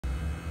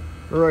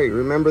All right,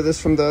 remember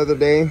this from the other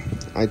day?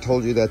 I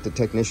told you that the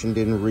technician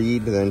didn't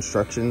read the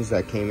instructions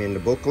that came in the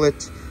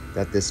booklet,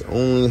 that this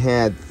only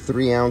had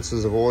 3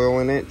 ounces of oil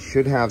in it,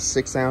 should have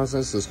 6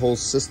 ounces. This whole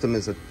system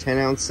is a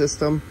 10-ounce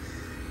system,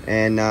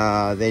 and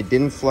they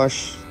didn't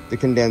flush the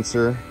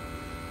condenser.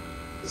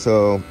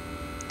 So,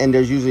 and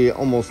there's usually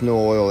almost no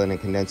oil in a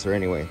condenser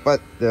anyway. But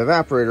the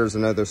evaporator is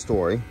another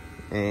story,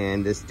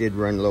 and this did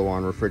run low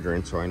on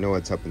refrigerant, so I know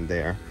it's up in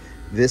there.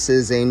 This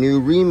is a new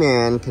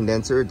Reman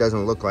condenser. It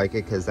doesn't look like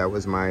it because that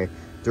was my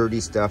dirty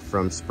stuff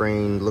from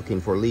spraying,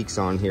 looking for leaks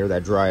on here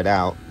that dried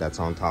out. That's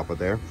on top of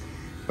there.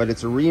 But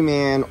it's a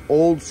Reman,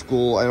 old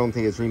school. I don't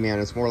think it's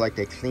Reman. It's more like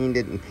they cleaned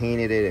it and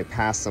painted it. It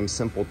passed some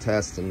simple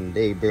tests and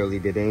they barely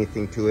did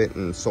anything to it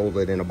and sold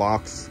it in a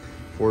box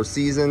for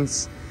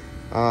seasons.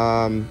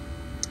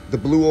 The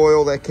blue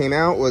oil that came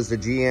out was the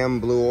GM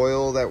blue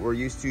oil that we're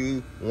used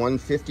to,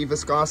 150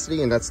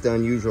 viscosity, and that's the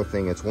unusual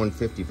thing. It's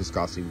 150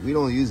 viscosity. We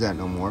don't use that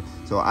no more.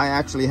 So I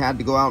actually had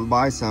to go out and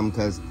buy some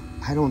because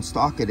I don't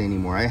stock it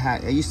anymore.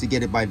 I used to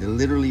get it by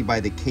literally by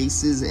the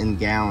cases and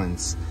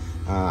gallons.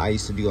 I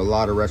used to do a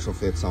lot of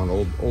retrofits on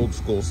old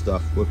school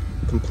stuff with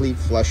complete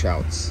flush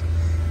outs.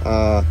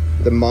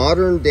 The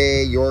modern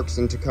day Yorks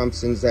and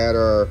Tecumsehs that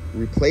are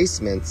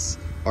replacements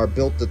are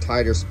built to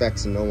tighter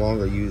specs and no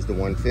longer use the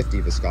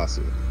 150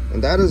 viscosity.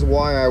 And that is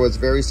why I was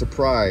very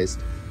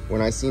surprised when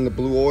I seen the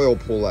blue oil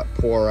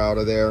pour out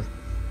of there.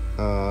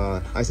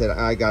 I said,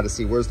 I got to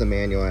see where's the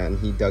manual at, and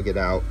he dug it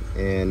out,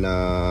 and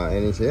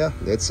he said,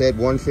 yeah, it said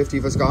 150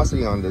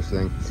 viscosity on this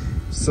thing.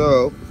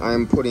 So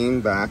I'm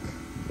putting back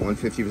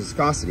 150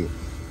 viscosity.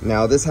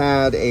 Now this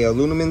had a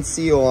aluminum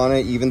seal on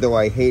it, even though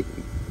I hate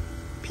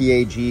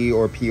PAG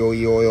or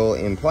POE oil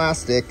in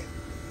plastic.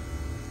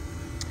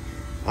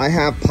 I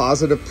have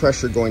positive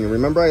pressure going.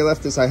 Remember I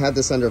left this, I had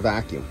this under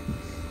vacuum.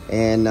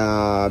 And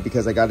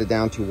because I got it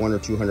down to 100 or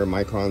 200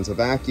 microns of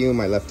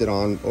vacuum, I left it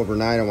on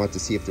overnight. I want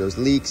to see if there's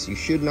leaks. You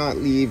should not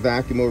leave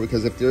vacuum over,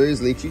 because if there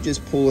is leaks, you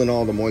just pull in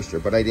all the moisture,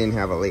 but I didn't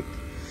have a leak.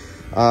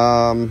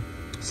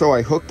 So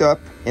I hooked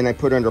up and I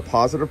put under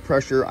positive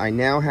pressure. I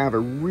now have a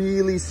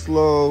really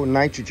slow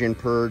nitrogen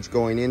purge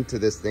going into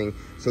this thing.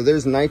 So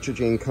there's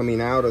nitrogen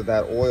coming out of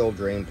that oil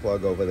drain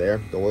plug over there,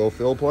 the oil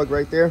fill plug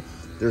right there.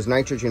 There's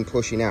nitrogen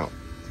pushing out.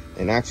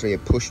 And actually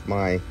it pushed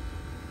my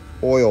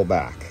oil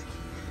back.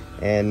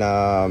 And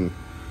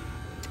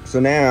so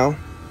now,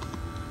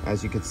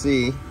 as you can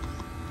see,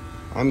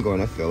 I'm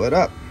going to fill it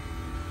up.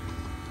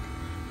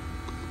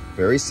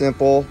 Very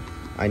simple.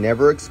 I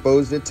never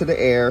exposed it to the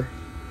air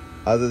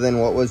other than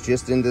what was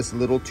just in this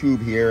little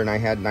tube here, and I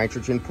had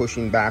nitrogen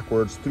pushing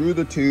backwards through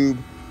the tube.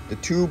 The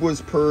tube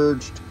was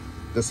purged.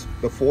 The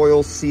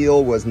foil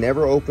seal was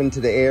never open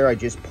to the air. I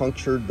just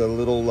punctured the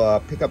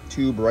little pickup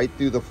tube right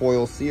through the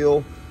foil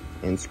seal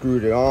and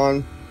screwed it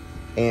on.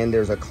 And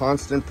there's a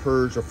constant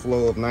purge of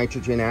flow of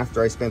nitrogen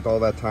after I spent all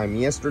that time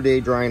yesterday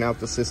drying out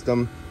the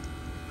system.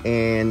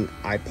 And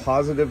I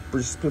positive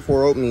just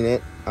before opening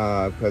it,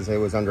 because it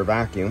was under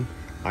vacuum,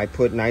 I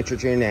put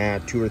nitrogen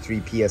at 2 or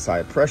 3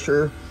 psi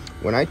pressure.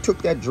 When I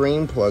took that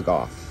drain plug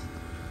off,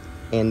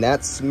 and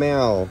that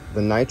smell,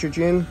 the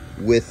nitrogen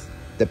with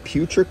the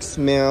putrid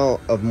smell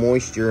of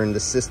moisture in the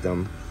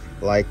system,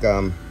 like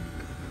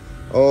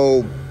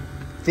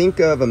think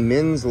of a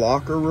men's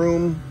locker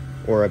room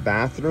or a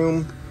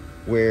bathroom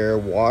where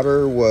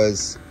water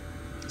was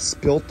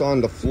spilt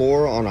on the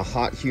floor on a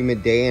hot,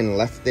 humid day and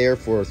left there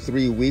for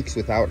 3 weeks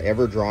without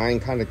ever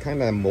drying, kind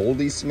of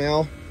moldy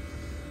smell.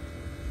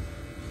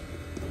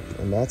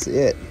 And that's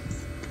it.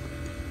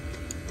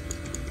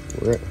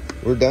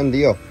 We're done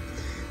deal.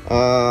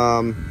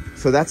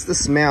 So that's the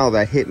smell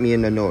that hit me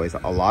in the nose.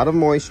 A lot of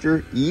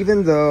moisture,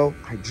 even though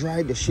I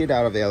dried the shit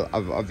out of it,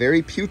 of a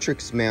very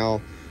putrid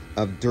smell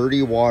of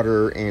dirty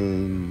water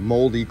and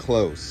moldy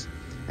clothes.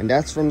 And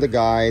that's from the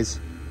guys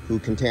who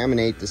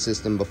contaminate the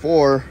system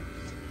before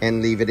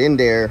and leave it in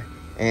there.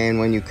 And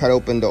when you cut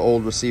open the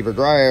old receiver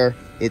dryer,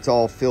 it's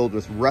all filled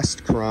with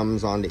rust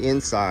crumbs on the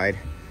inside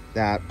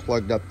that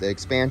plugged up the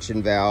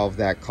expansion valve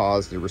that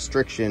caused the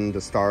restriction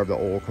to starve the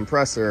old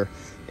compressor.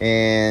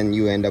 And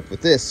you end up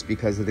with this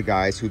because of the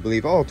guys who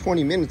believe, oh,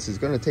 20 minutes is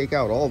going to take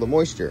out all the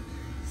moisture.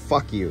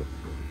 Fuck you.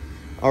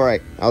 All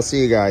right, I'll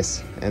see you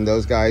guys. And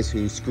those guys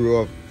who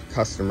screw up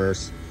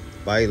customers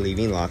by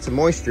leaving lots of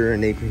moisture,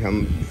 and they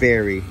become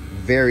very,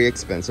 very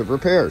expensive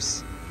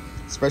repairs.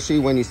 Especially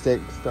when you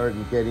start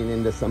getting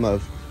into some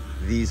of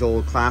these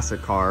old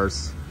classic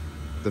cars,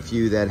 the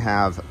few that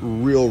have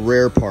real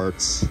rare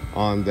parts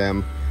on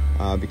them,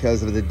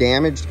 because of the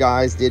damage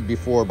guys did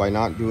before by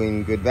not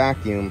doing good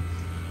vacuum.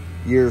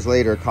 Years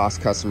later,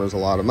 cost customers a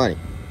lot of money.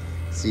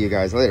 See you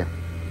guys later.